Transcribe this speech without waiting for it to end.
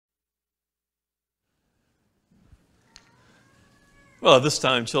Well, at this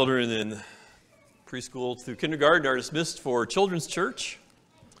time, children in preschool through kindergarten are dismissed for Children's Church.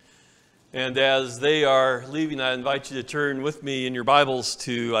 And as they are leaving, I invite you to turn with me in your Bibles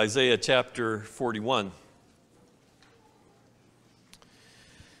to Isaiah chapter 41.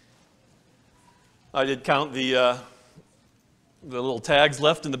 I did count the little tags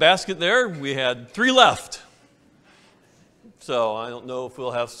left in the basket there. We had 3 left. So I don't know if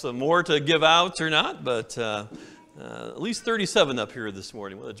we'll have some more to give out or not, but at least 37 up here this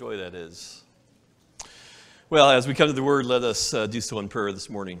morning. What a joy that is. Well, as we come to the Word, let us do so in prayer this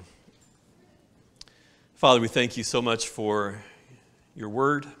morning. Father, we thank you so much for your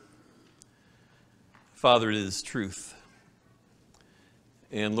Word. Father, it is truth.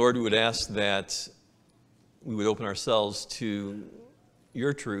 And Lord, we would ask that we would open ourselves to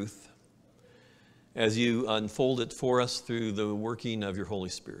your truth as you unfold it for us through the working of your Holy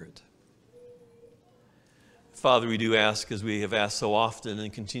Spirit. Father, we do ask, as we have asked so often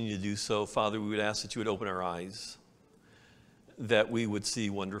and continue to do so, Father, we would ask that you would open our eyes, that we would see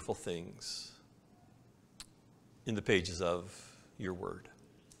wonderful things in the pages of your word.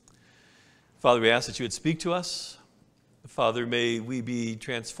 Father, we ask that you would speak to us. Father, may we be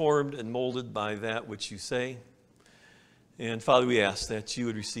transformed and molded by that which you say. And Father, we ask that you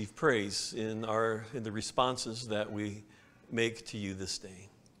would receive praise in the responses that we make to you this day.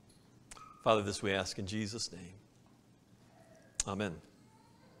 Father, this we ask in Jesus' name. Amen.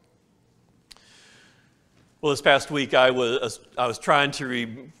 Well, this past week I was trying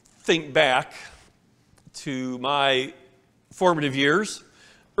to think back to my formative years,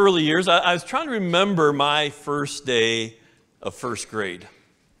 early years. I was trying to remember my first day of first grade.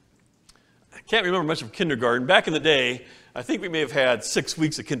 I can't remember much of kindergarten. Back in the day, I think we may have had 6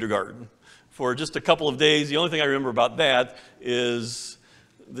 weeks of kindergarten for just a couple of days. The only thing I remember about that is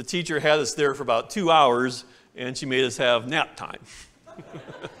the teacher had us there for about 2 hours, and she made us have nap time.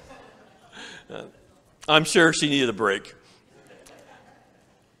 I'm sure she needed a break.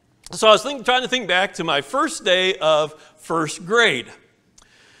 So I was trying to think back to my first day of first grade,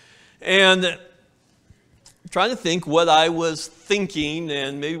 and trying to think what I was thinking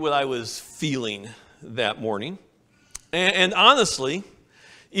and maybe what I was feeling that morning. And honestly,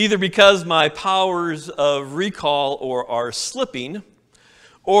 either because my powers of recall are slipping,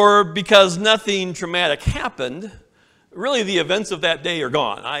 or because nothing traumatic happened, really the events of that day are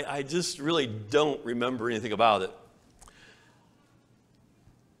gone. I just really don't remember anything about it.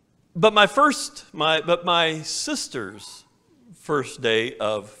 But my sister's first day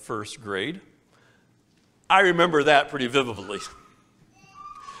of first grade, I remember that pretty vividly.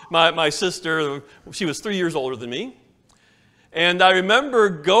 My sister, she was 3 years older than me, and I remember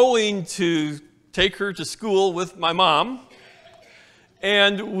going to take her to school with my mom.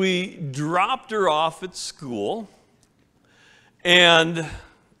 And we dropped her off at school, and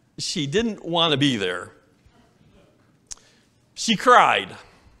she didn't want to be there. She cried.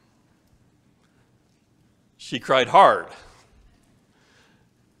 She cried hard.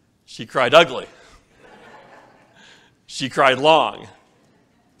 She cried ugly. She cried long.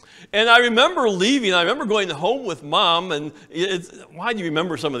 And I remember leaving. I remember going home with Mom, and why do you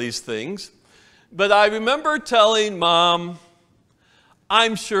remember some of these things? But I remember telling Mom,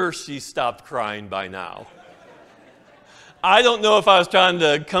 I'm sure she stopped crying by now. I don't know if I was trying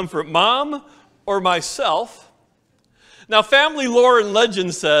to comfort Mom or myself. Now, family lore and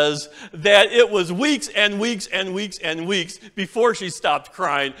legend says that it was weeks and weeks and weeks and weeks before she stopped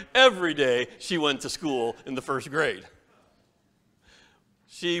crying every day she went to school in the first grade.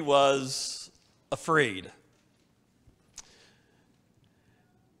 She was afraid.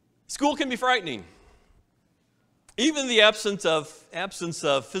 School can be frightening. Even in the absence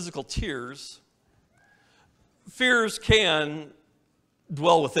of physical tears, fears can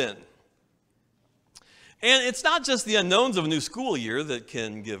dwell within. And it's not just the unknowns of a new school year that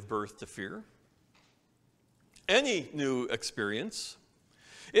can give birth to fear. Any new experience,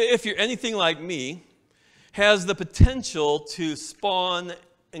 if you're anything like me, has the potential to spawn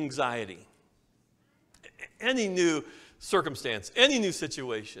anxiety. Any new circumstance, any new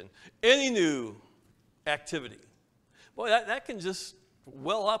situation, any new activity. Boy, that can just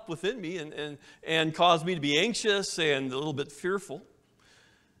well up within me and cause me to be anxious and a little bit fearful.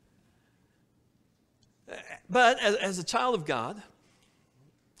 But as a child of God,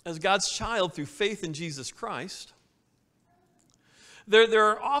 as God's child through faith in Jesus Christ, there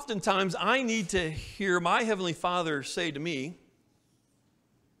are often times I need to hear my Heavenly Father say to me,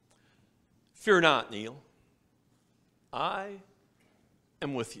 "Fear not, Neil, I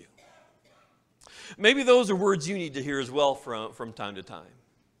am with you." Maybe those are words you need to hear as well from time to time.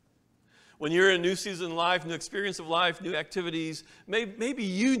 When you're in a new season of life, new experience of life, new activities, maybe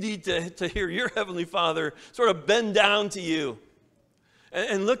you need to hear your Heavenly Father sort of bend down to you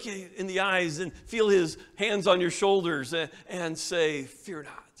and look you in the eyes and feel His hands on your shoulders and say, "Fear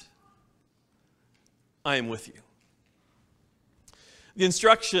not, I am with you." The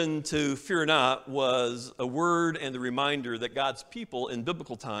instruction to fear not was a word and a reminder that God's people in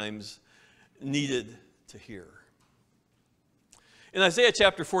biblical times needed to hear. In Isaiah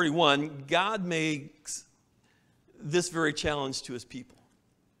chapter 41, God makes this very challenge to His people.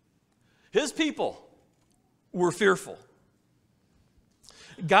 His people were fearful.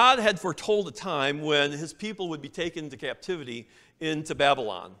 God had foretold a time when His people would be taken into captivity into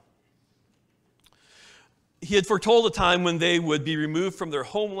Babylon. He had foretold a time when they would be removed from their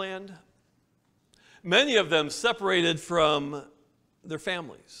homeland, many of them separated from their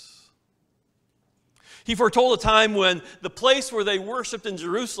families. He foretold a time when the place where they worshiped in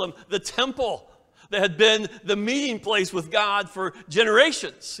Jerusalem, the temple that had been the meeting place with God for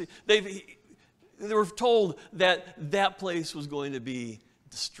generations, they were told that that place was going to be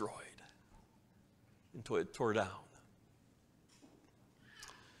destroyed and tore down.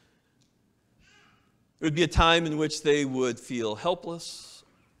 It would be a time in which they would feel helpless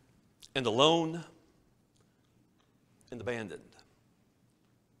and alone and abandoned.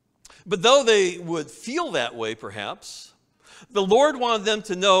 But though they would feel that way, perhaps, the Lord wanted them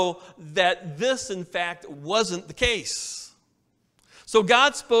to know that this, in fact, wasn't the case. So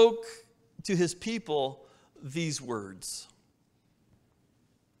God spoke to His people these words.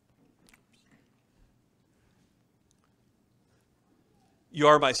 "You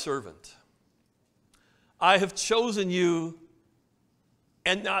are my servant. I have chosen you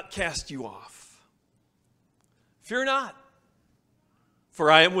and not cast you off. Fear not, for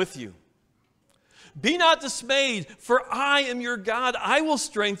I am with you. Be not dismayed, for I am your God. I will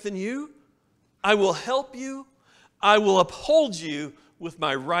strengthen you. I will help you. I will uphold you with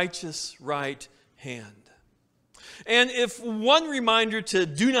my righteous right hand." And if one reminder to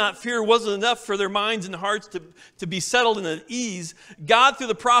do not fear wasn't enough for their minds and hearts to be settled and at ease, God, through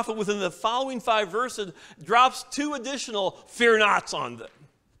the prophet, within the following 5 verses, drops 2 additional fear nots on them,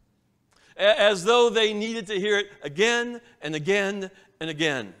 as though they needed to hear it again and again and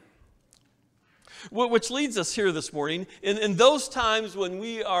again. Which leads us here this morning, in those times when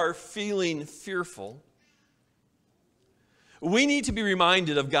we are feeling fearful, we need to be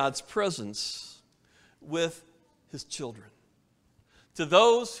reminded of God's presence with His children. To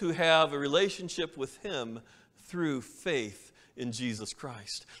those who have a relationship with Him through faith in Jesus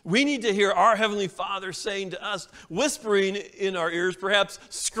Christ. We need to hear our Heavenly Father saying to us, whispering in our ears, perhaps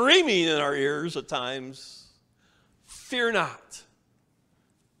screaming in our ears at times, "Fear not,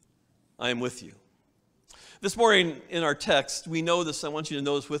 I am with you." This morning in our text, we notice, I want you to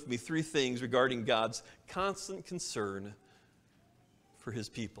notice with me 3 things regarding God's constant concern for His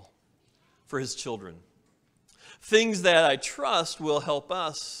people, for His children. Things that I trust will help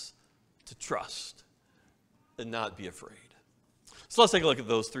us to trust and not be afraid. So let's take a look at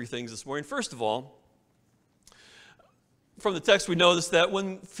those 3 things this morning. First of all, from the text we notice that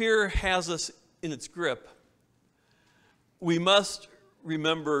when fear has us in its grip, we must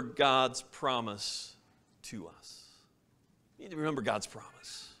remember God's promise to us. We need to remember God's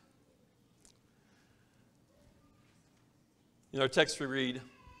promise. In our text we read,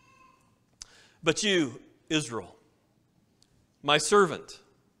 "But you, Israel, my servant,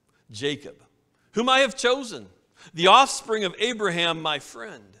 Jacob, whom I have chosen, the offspring of Abraham, my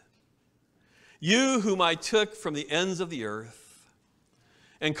friend, you whom I took from the ends of the earth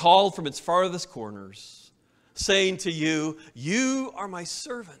and called from its farthest corners, saying to you, you are my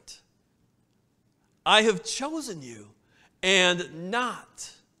servant. I have chosen you and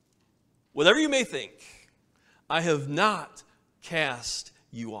not, whatever you may think, I have not cast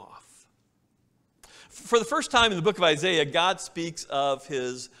you off." For the first time in the book of Isaiah, God speaks of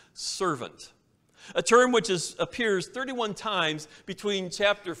His servant, a term which appears 31 times between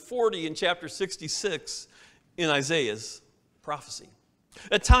chapter 40 and chapter 66 in Isaiah's prophecy.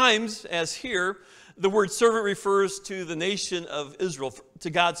 At times, as here, the word servant refers to the nation of Israel, to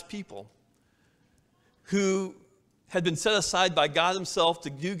God's people, who had been set aside by God Himself to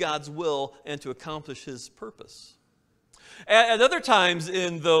do God's will and to accomplish His purpose. At other times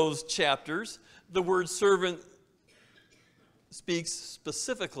in those chapters, the word servant speaks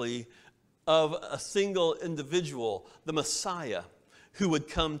specifically of a single individual, the Messiah, who would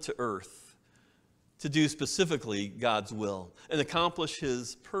come to earth to do specifically God's will and accomplish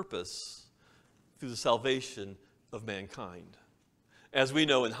His purpose through the salvation of mankind. As we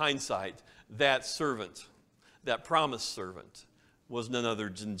know in hindsight, that servant, that promised servant, was none other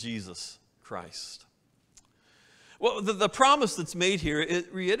than Jesus Christ. Well, the promise that's made here,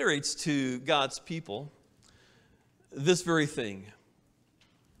 it reiterates to God's people this very thing.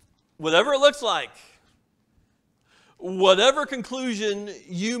 Whatever it looks like, whatever conclusion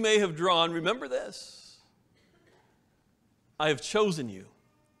you may have drawn, remember this. I have chosen you,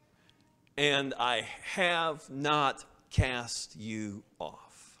 and I have not cast you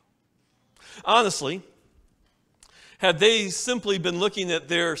off. Honestly, had they simply been looking at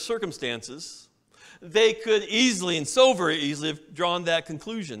their circumstances, they could easily, and so very easily, have drawn that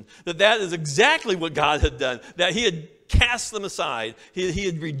conclusion, that that is exactly what God had done, that he had cast them aside, he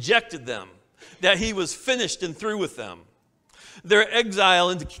had rejected them, that he was finished and through with them. Their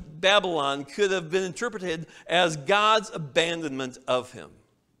exile into Babylon could have been interpreted as God's abandonment of him.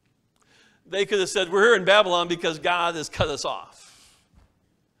 They could have said, we're here in Babylon because God has cut us off.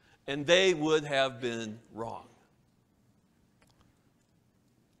 And they would have been wrong.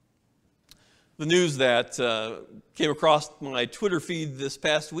 The news that came across my Twitter feed this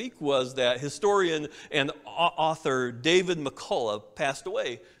past week was that historian and author David McCullough passed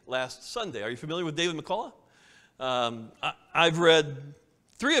away last Sunday. Are you familiar with David McCullough? I've read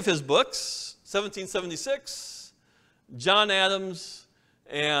 3 of his books, 1776, John Adams,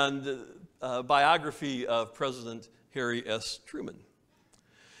 and a biography of President Harry S. Truman.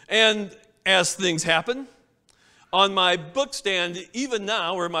 And as things happen, on my book stand, even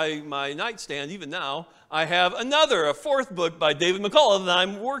now, or my nightstand, even now, I have a 4th book by David McCullough that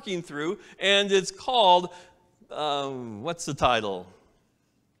I'm working through, and it's called, what's the title?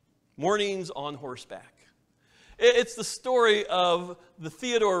 Mornings on Horseback. It's the story of the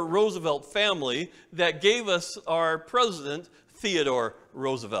Theodore Roosevelt family that gave us our president, Theodore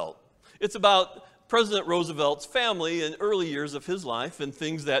Roosevelt. It's about President Roosevelt's family in early years of his life and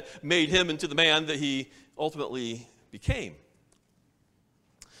things that made him into the man that he ultimately became.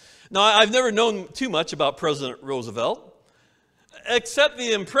 Now, I've never known too much about President Roosevelt, except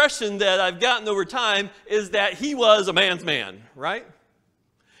the impression that I've gotten over time is that he was a man's man, right?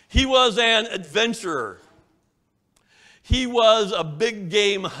 He was an adventurer. He was a big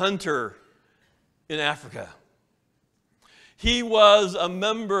game hunter in Africa. He was a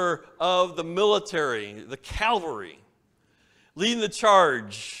member of the military, the cavalry, leading the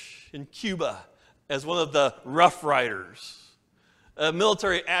charge in Cuba as one of the Rough Riders, a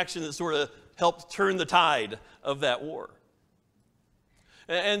military action that sort of helped turn the tide of that war.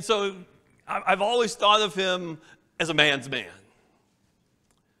 And so I've always thought of him as a man's man.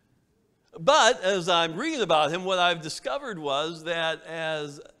 But as I'm reading about him, what I've discovered was that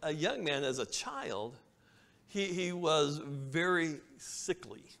as a young man, as a child, he was very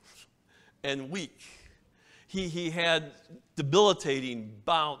sickly and weak. He had debilitating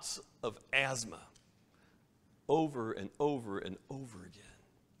bouts of asthma over and over and over again.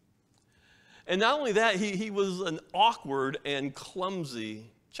 And not only that, he was an awkward and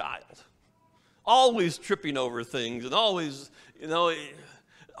clumsy child, always tripping over things and always,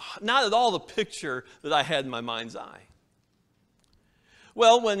 not at all the picture that I had in my mind's eye.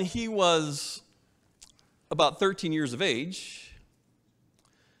 Well, when he was about 13 years of age,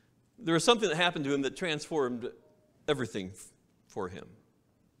 there was something that happened to him that transformed everything for him.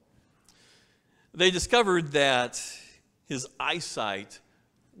 They discovered that his eyesight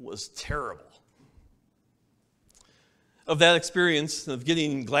was terrible. Of that experience of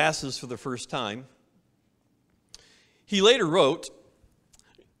getting glasses for the first time, he later wrote,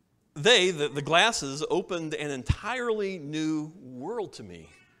 the glasses opened an entirely new world to me.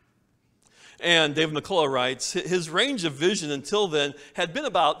 And David McCullough writes, his range of vision until then had been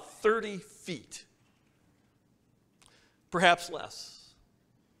about 30 feet, perhaps less.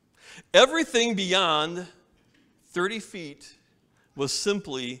 Everything beyond 30 feet was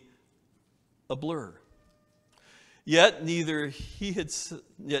simply a blur. Yet neither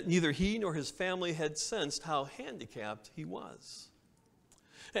he nor his family had sensed how handicapped he was.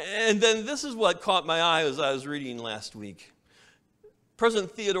 And then this is what caught my eye as I was reading last week.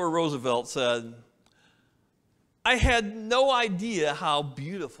 President Theodore Roosevelt said, I had no idea how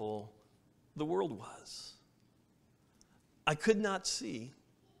beautiful the world was. I could not see,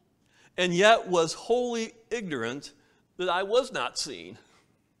 and yet was wholly ignorant that I was not seeing.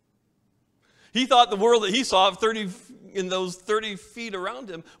 He thought the world that he saw in those 30 feet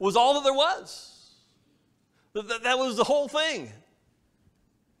around him was all that there was. That was the whole thing.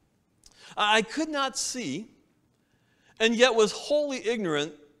 I could not see, and yet was wholly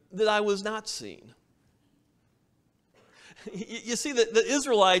ignorant that I was not seen. You see, the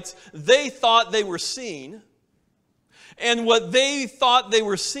Israelites, they thought they were seen, and what they thought they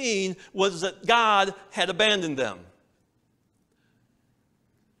were seeing was that God had abandoned them.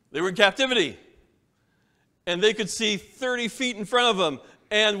 They were in captivity. And they could see 30 feet in front of them.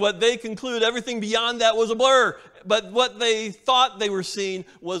 And what they conclude, everything beyond that was a blur. But what they thought they were seeing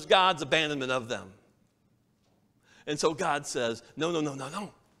was God's abandonment of them. And so God says, no, no, no, no,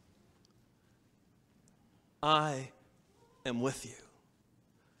 no. I am with you.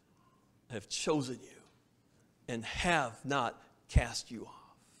 I have chosen you and have not cast you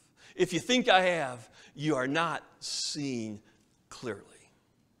off. If you think I have, you are not seeing clearly.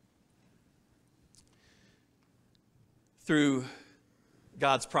 Through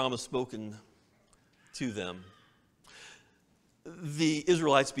God's promise spoken to them, the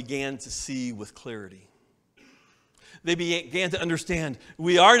Israelites began to see with clarity. They began to understand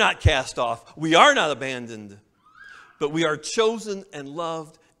we are not cast off, we are not abandoned, but we are chosen and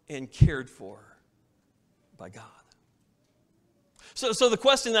loved and cared for by God. So the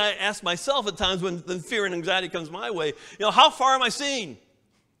question I ask myself at times when the fear and anxiety comes my way, how far am I seeing?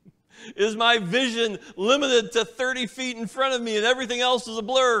 Is my vision limited to 30 feet in front of me and everything else is a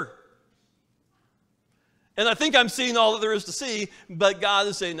blur? And I think I'm seeing all that there is to see, but God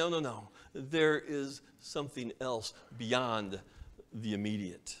is saying, no, no, no. There is something else beyond the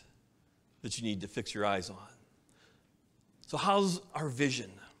immediate that you need to fix your eyes on. So how's our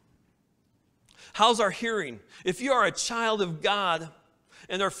vision? How's our hearing? If you are a child of God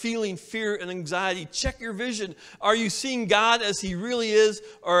and are feeling fear and anxiety, check your vision. Are you seeing God as He really is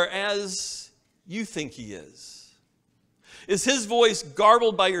or as you think He is? Is His voice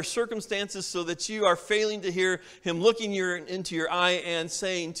garbled by your circumstances so that you are failing to hear Him looking into your eye and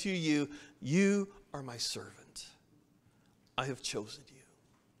saying to you, you are my servant. I have chosen you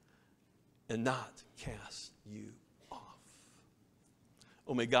and not cast you off.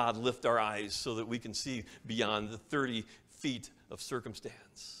 Oh, may God lift our eyes so that we can see beyond the 30 feet of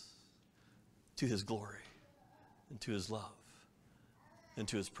circumstance to His glory and to His love and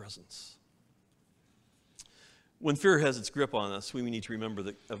to His presence. When fear has its grip on us, we need to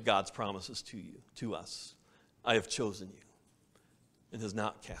remember of God's promises to us. I have chosen you and has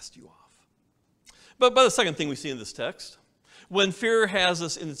not cast you off. But the second thing we see in this text, when fear has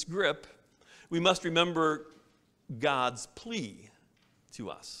us in its grip, we must remember God's plea to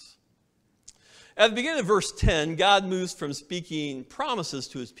us. At the beginning of verse 10, God moves from speaking promises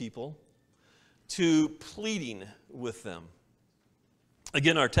to His people to pleading with them.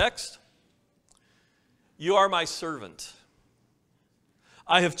 Again, our text, you are my servant.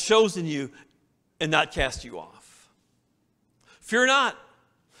 I have chosen you and not cast you off. Fear not,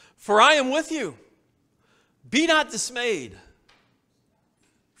 for I am with you. Be not dismayed,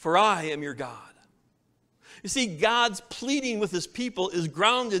 for I am your God. You see, God's pleading with His people is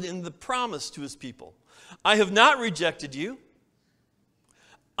grounded in the promise to His people. I have not rejected you.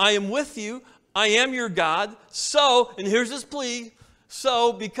 I am with you. I am your God. So, and here's His plea,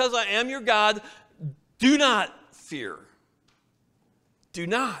 so because I am your God, do not fear. Do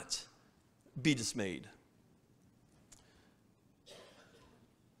not be dismayed.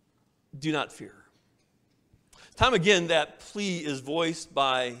 Do not fear. Time again, that plea is voiced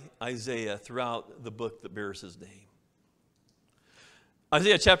by Isaiah throughout the book that bears his name.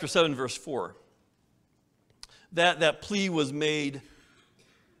 Isaiah chapter 7, verse 4. That plea was made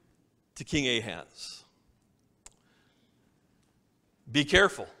to King Ahaz. Be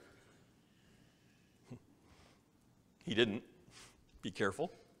careful. He didn't. Be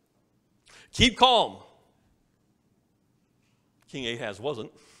careful. Keep calm. King Ahaz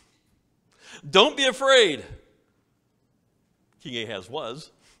wasn't. Don't be afraid. King Ahaz was.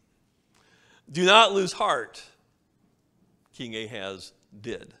 Do not lose heart. King Ahaz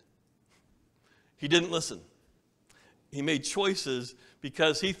did. He didn't listen. He made choices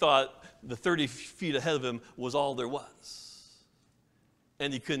because he thought the 30 feet ahead of him was all there was.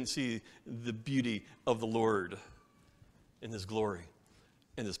 And he couldn't see the beauty of the Lord and His glory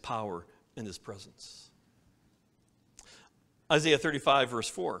and His power and His presence. Isaiah 35, verse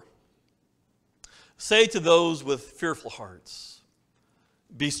 4. Say to those with fearful hearts,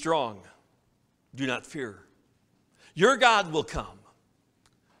 be strong, do not fear. Your God will come.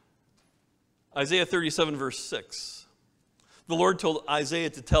 Isaiah 37, verse 6. The Lord told Isaiah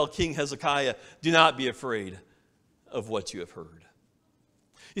to tell King Hezekiah, do not be afraid of what you have heard.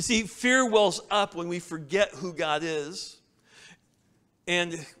 You see, fear wells up when we forget who God is,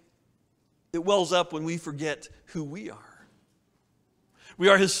 and it wells up when we forget who we are. We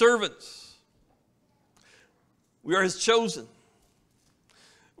are His servants. We are His chosen.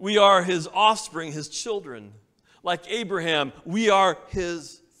 We are His offspring, His children. Like Abraham, we are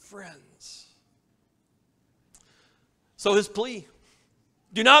His friends. So His plea,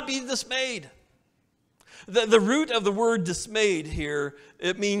 do not be dismayed. The root of the word dismayed here,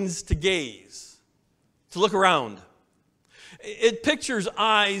 it means to gaze, to look around. It pictures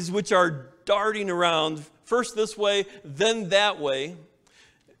eyes which are darting around, first this way, then that way,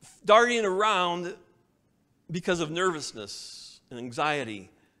 darting around because of nervousness and anxiety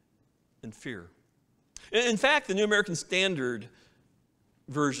and fear. In fact, the New American Standard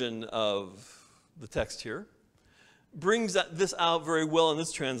version of the text here brings this out very well in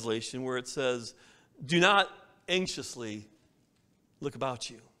this translation, where it says, "Do not anxiously look about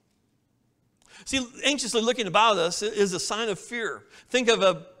you." See, anxiously looking about us is a sign of fear. Think of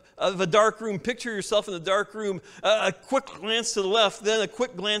a dark room. Picture yourself in the dark room, a quick glance to the left, then a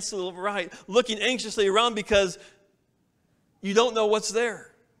quick glance to the right, looking anxiously around because you don't know what's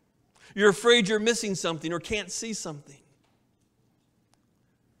there. You're afraid you're missing something or can't see something.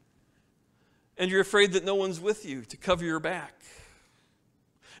 And you're afraid that no one's with you to cover your back.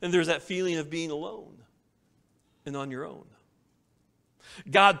 And there's that feeling of being alone and on your own.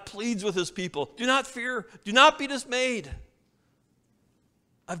 God pleads with his people, do not fear, do not be dismayed.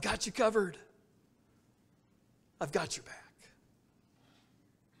 I've got you covered. I've got your back.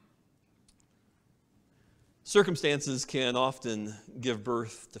 Circumstances can often give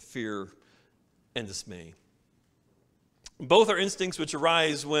birth to fear and dismay. Both are instincts which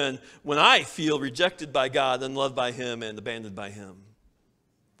arise when I feel rejected by God, unloved by him, and abandoned by him.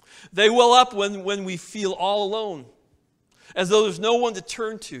 They well up when we feel all alone, as though there's no one to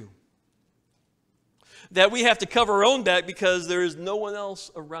turn to. That we have to cover our own back because there is no one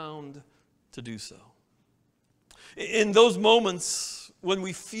else around to do so. In those moments when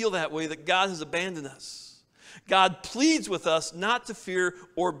we feel that way, that God has abandoned us, God pleads with us not to fear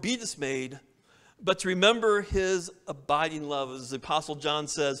or be dismayed, but to remember his abiding love. As the Apostle John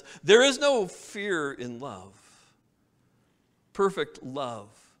says, there is no fear in love. Perfect love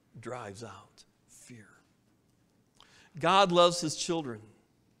drives out fear. God loves his children,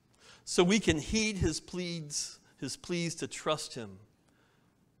 so we can heed his pleas to trust him.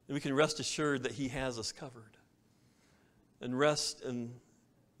 And we can rest assured that he has us covered. And rest in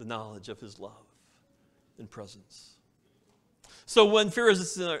the knowledge of his love and presence. So when fear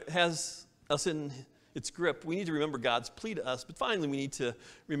has us in its grip, we need to remember God's plea to us, but finally we need to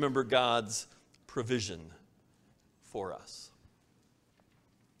remember God's provision for us.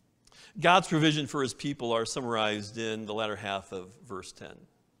 God's provision for his people are summarized in the latter half of verse 10.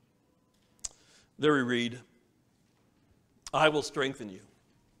 There we read, I will strengthen you.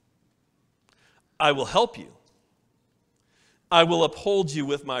 I will help you. I will uphold you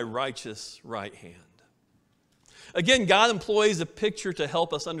with my righteous right hand. Again, God employs a picture to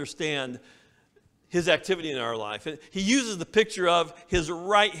help us understand his activity in our life. He uses the picture of his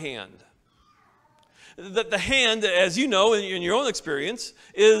right hand. The hand, as you know in your own experience,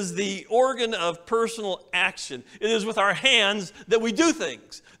 is the organ of personal action. It is with our hands that we do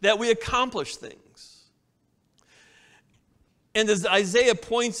things, that we accomplish things. And as Isaiah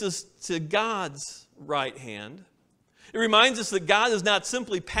points us to God's right hand, it reminds us that God is not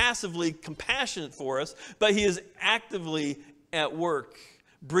simply passively compassionate for us, but he is actively at work,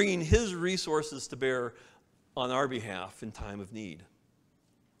 bringing his resources to bear on our behalf in time of need.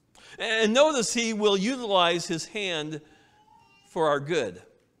 And notice he will utilize his hand for our good.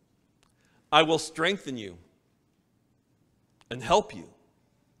 I will strengthen you and help you.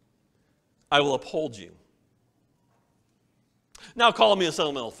 I will uphold you. Now call me a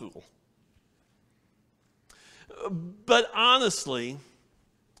sentimental fool. But honestly,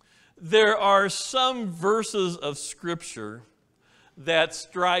 there are some verses of Scripture that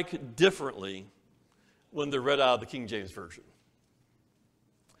strike differently when they're read out of the King James Version.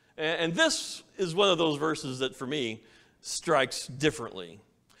 And this is one of those verses that, for me, strikes differently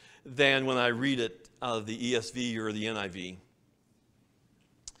than when I read it out of the ESV or the NIV.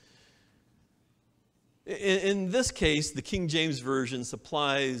 In this case, the King James Version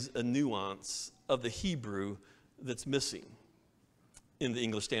supplies a nuance of the Hebrew that's missing in the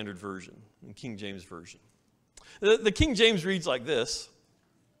English Standard Version, in King James Version. The King James reads like this: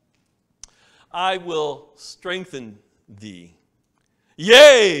 I will strengthen thee.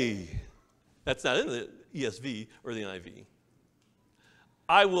 Yea! That's not in the ESV or the NIV.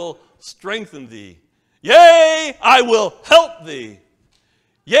 I will strengthen thee. Yea, I will help thee.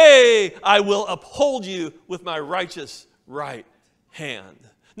 Yea, I will uphold you with my righteous right hand.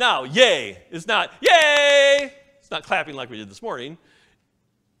 Now, yea is not yay. It's not clapping like we did this morning.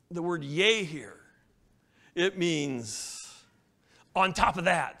 The word yea here, it means on top of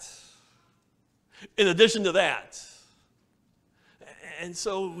that, in addition to that. And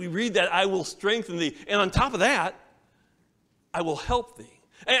so we read that I will strengthen thee. And on top of that, I will help thee.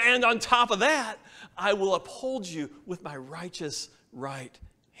 And on top of that, I will uphold you with my righteous right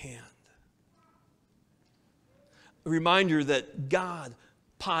hand. A reminder that God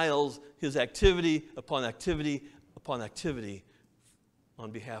piles his activity upon activity upon activity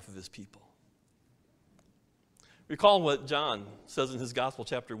on behalf of his people. Recall what John says in his Gospel,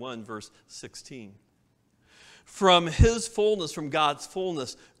 chapter 1, verse 16. From his fullness, from God's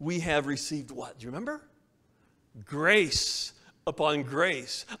fullness, we have received what? Do you remember? Grace upon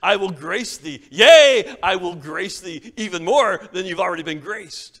grace. I will grace thee. Yea, I will grace thee even more than you've already been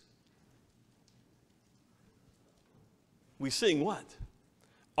graced. We sing what?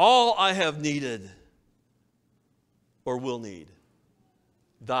 All I have needed or will need,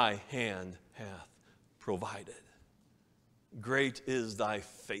 thy hand hath provided. Great is thy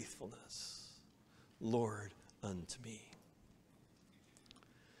faithfulness, Lord, unto me.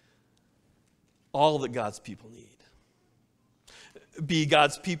 All that God's people need. Be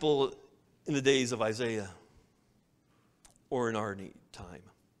God's people in the days of Isaiah or in our time.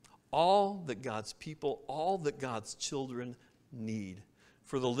 All that God's people, all that God's children need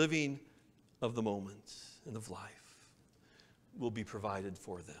for the living of the moment and of life will be provided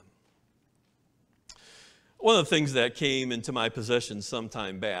for them. One of the things that came into my possession some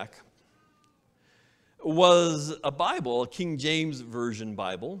time back was a Bible, a King James Version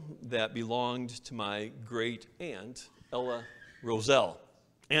Bible, that belonged to my great aunt, Ella Roselle,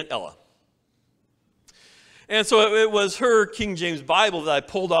 Aunt Ella. And so it was her King James Bible that I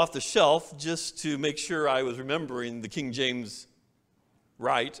pulled off the shelf just to make sure I was remembering the King James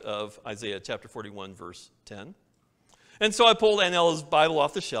right of Isaiah chapter 41, verse 10. And so I pulled Aunt Ella's Bible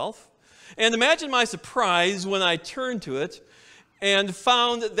off the shelf. And imagine my surprise when I turned to it and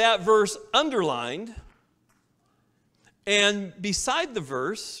found that verse underlined. And beside the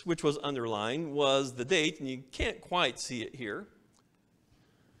verse, which was underlined, was the date, and you can't quite see it here.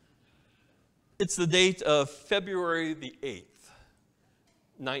 It's the date of February the 8th,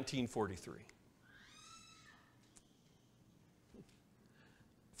 1943.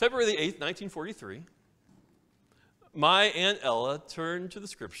 February the 8th, 1943, my Aunt Ella turned to the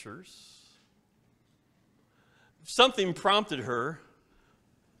Scriptures. Something prompted her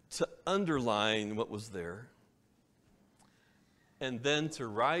to underline what was there, and then to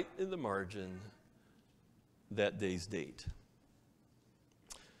write in the margin that day's date.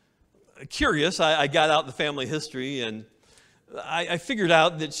 Curious, I got out the family history, and I figured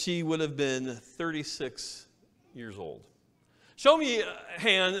out that she would have been 36 years old. Show me a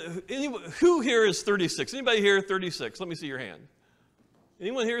hand. Who here is 36? Anybody here 36? Let me see your hand.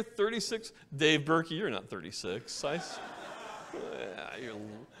 Anyone here 36? Dave Berkey, you're not 36.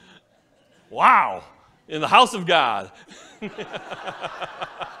 Wow. In the house of God.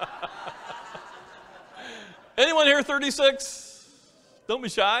 Anyone here 36? Don't be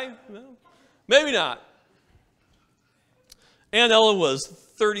shy. No? Maybe not. Aunt Ella was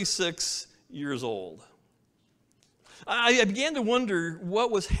 36 years old. I began to wonder what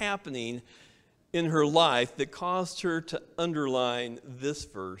was happening in her life that caused her to underline this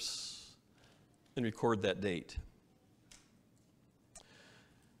verse and record that date.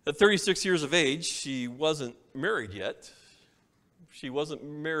 At 36 years of age, she wasn't married yet. She wasn't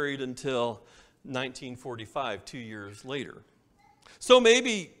married until 1945, 2 years later. So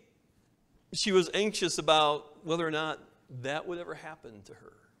maybe she was anxious about whether or not that would ever happen to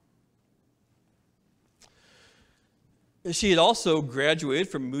her. She had also graduated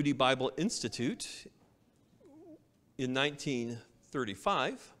from Moody Bible Institute in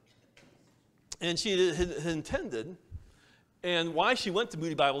 1935, and she had intended, and why she went to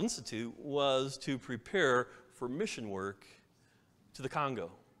Moody Bible Institute was to prepare for mission work to the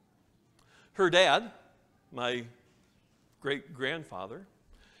Congo. Her dad, my great-grandfather,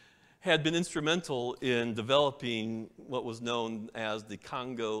 had been instrumental in developing what was known as the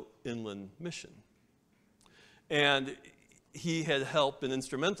Congo Inland Mission. And he had helped, been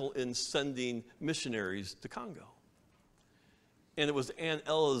instrumental in sending missionaries to Congo. And it was Aunt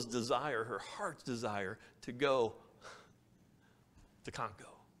Ella's desire, her heart's desire, to go to Congo.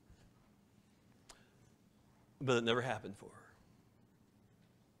 But it never happened for her.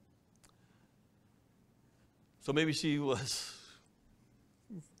 So maybe she was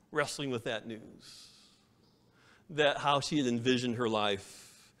wrestling with that news, that how she had envisioned her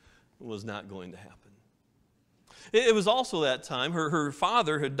life was not going to happen. It was also that time, her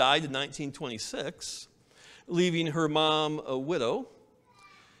father had died in 1926, leaving her mom a widow.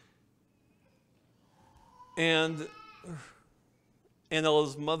 And Aunt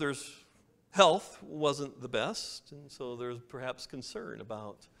Ella's mother's health wasn't the best, and so there was perhaps concern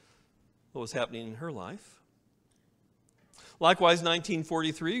about what was happening in her life. Likewise,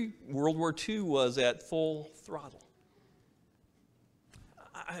 1943, World War II was at full throttle.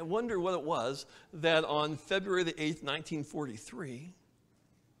 I wonder what it was that on February the 8th, 1943,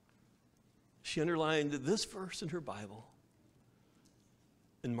 she underlined this verse in her Bible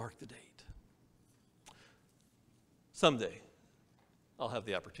and marked the date. Someday, I'll have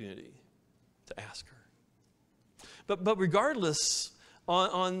the opportunity to ask her. But regardless,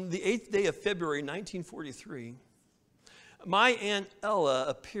 on the 8th day of February 1943, my Aunt Ella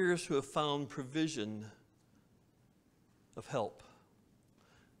appears to have found provision of help.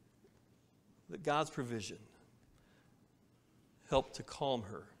 That God's provision helped to calm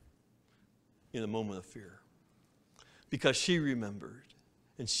her in a moment of fear. Because she remembered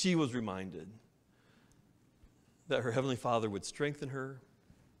and she was reminded that her Heavenly Father would strengthen her.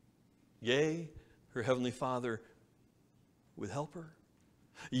 Yea, her Heavenly Father would help her.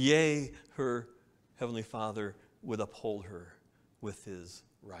 Yea, her Heavenly Father would uphold her with His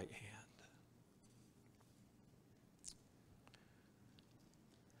right hand.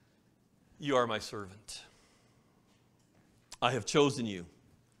 You are my servant. I have chosen you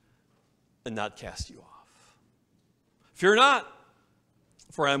and not cast you off. Fear not,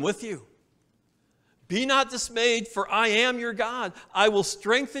 for I am with you. Be not dismayed, for I am your God. I will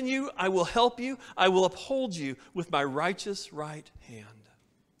strengthen you. I will help you. I will uphold you with my righteous right hand.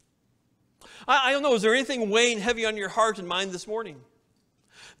 I don't know, is there anything weighing heavy on your heart and mind this morning?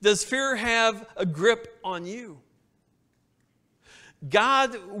 Does fear have a grip on you?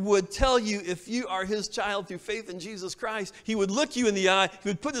 God would tell you, if you are His child through faith in Jesus Christ, He would look you in the eye, He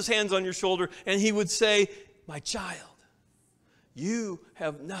would put His hands on your shoulder, and He would say, my child, you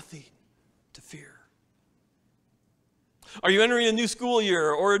have nothing to fear. Are you entering a new school year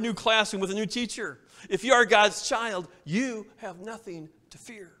or a new classroom with a new teacher? If you are God's child, you have nothing to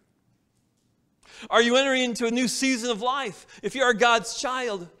fear. Are you entering into a new season of life? If you are God's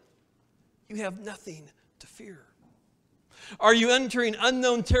child, you have nothing to fear. Are you entering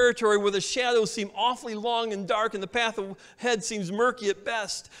unknown territory where the shadows seem awfully long and dark and the path ahead seems murky at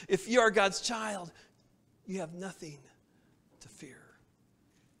best? If you are God's child, you have nothing to fear.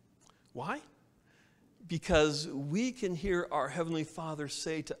 Why? Because we can hear our Heavenly Father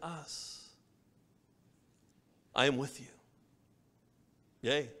say to us, I am with you.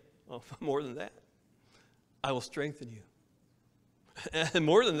 Yea, well, more than that, I will strengthen you. And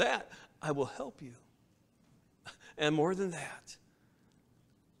more than that, I will help you. And more than that,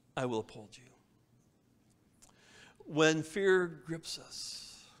 I will uphold you. When fear grips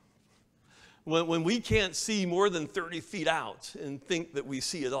us, when we can't see more than 30 feet out and think that we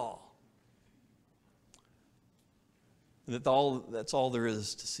see it all, and that's all there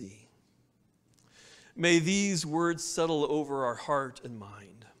is to see, may these words settle over our heart and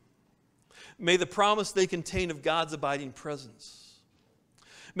mind. May the promise they contain of God's abiding presence,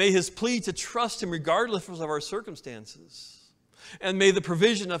 may His plea to trust Him regardless of our circumstances, and may the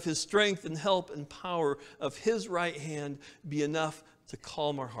provision of His strength and help and power of His right hand be enough to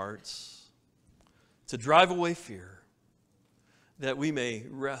calm our hearts, to drive away fear, that we may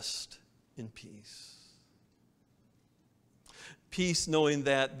rest in peace. Peace knowing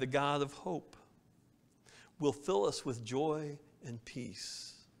that the God of hope will fill us with joy and peace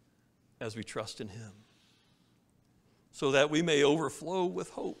as we trust in Him, so that we may overflow with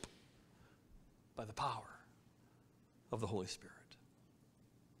hope by the power of the Holy Spirit.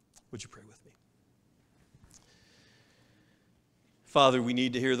 Would you pray with me? Father, we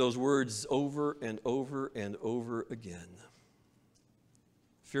need to hear those words over and over and over again.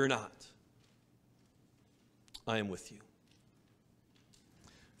 Fear not, I am with you.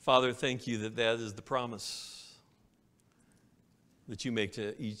 Father, thank you that that is the promise that you make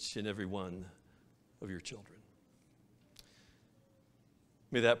to each and every one of your children.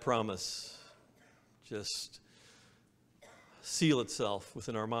 May that promise just seal itself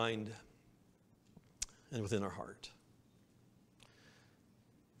within our mind and within our heart.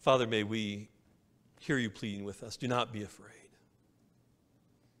 Father, may we hear you pleading with us. Do not be afraid.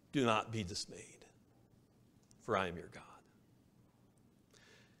 Do not be dismayed, for I am your God.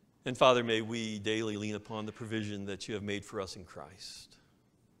 And Father, may we daily lean upon the provision that you have made for us in Christ,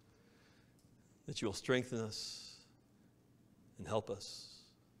 that you will strengthen us and help us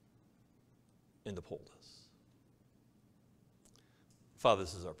and uphold us. Father,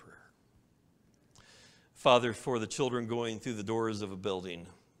 this is our prayer. Father, for the children going through the doors of a building,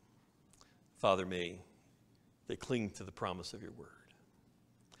 Father, may they cling to the promise of your word.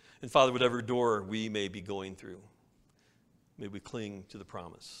 And Father, whatever door we may be going through, may we cling to the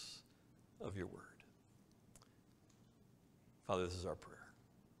promise of your word. Father, this is our prayer.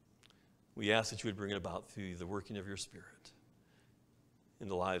 We ask that you would bring it about through the working of your Spirit. in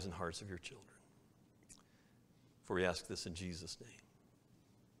the lives and hearts of your children. For we ask this in Jesus' name.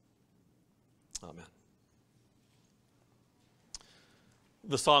 Amen.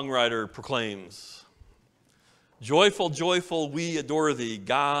 The songwriter proclaims, "Joyful, joyful, we adore thee,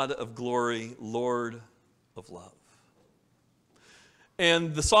 God of glory, Lord of love."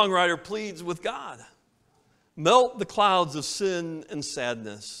 And the songwriter pleads with God, "Melt the clouds of sin and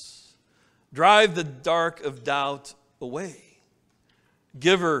sadness. Drive the dark of doubt away.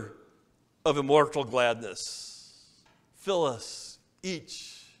 Giver of immortal gladness, fill us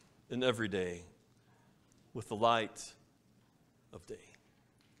each and every day with the light of day."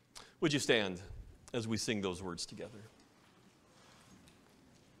 Would you stand as we sing those words together?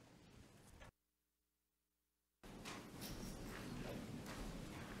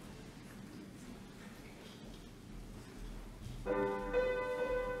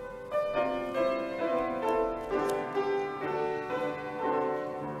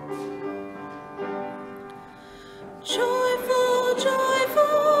 Joyful,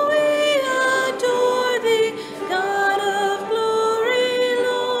 joyful, we adore thee, God of glory,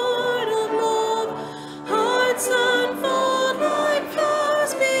 Lord of love. Hearts unfold like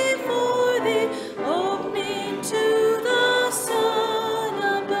flowers before thee, opening to the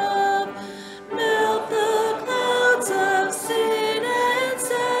sun above. Melt the clouds of sin and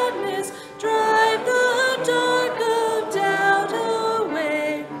sadness, drive the dark of doubt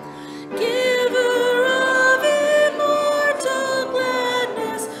away. Giver of immortal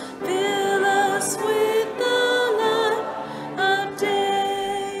gladness, fill us with the light of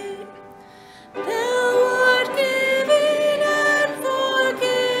day. Thou art giving and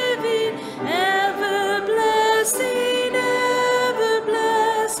forgiving, ever blessing, ever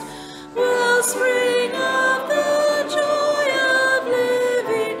blessed. Wellspring of the joy of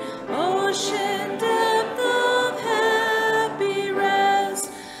living, ocean depth of happy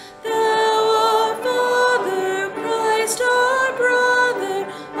rest. Thou art Father, Christ our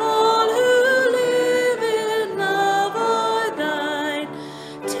brother, all who live in love are thine.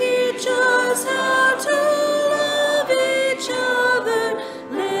 Teach us how to love each other,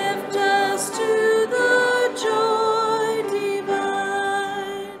 lift us to the joy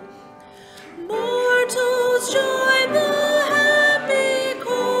divine. Mortals join the happy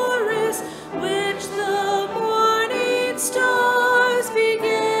chorus, which the morning stars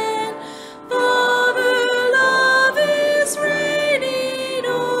began. Father, love is reigning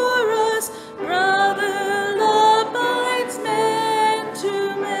o'er us, brother, love binds man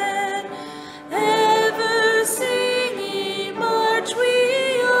to man. Ever singing, march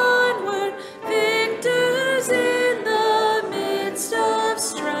we onward, victors in the midst of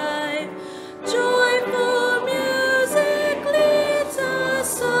strife. Joyful music leads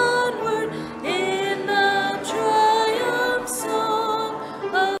us onward in the triumph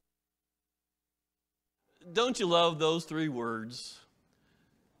song of. Don't you love those three words?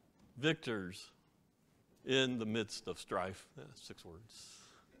 Victors in the midst of strife. 6 words.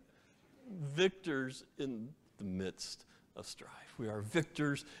 Victors in the midst of strife. We are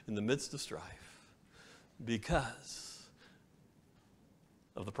victors in the midst of strife because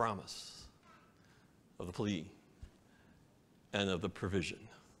of the promise, of the plea, and of the provision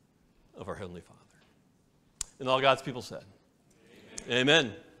of our Heavenly Father. And all God's people said,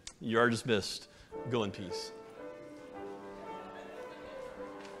 Amen. You are dismissed. Go in peace.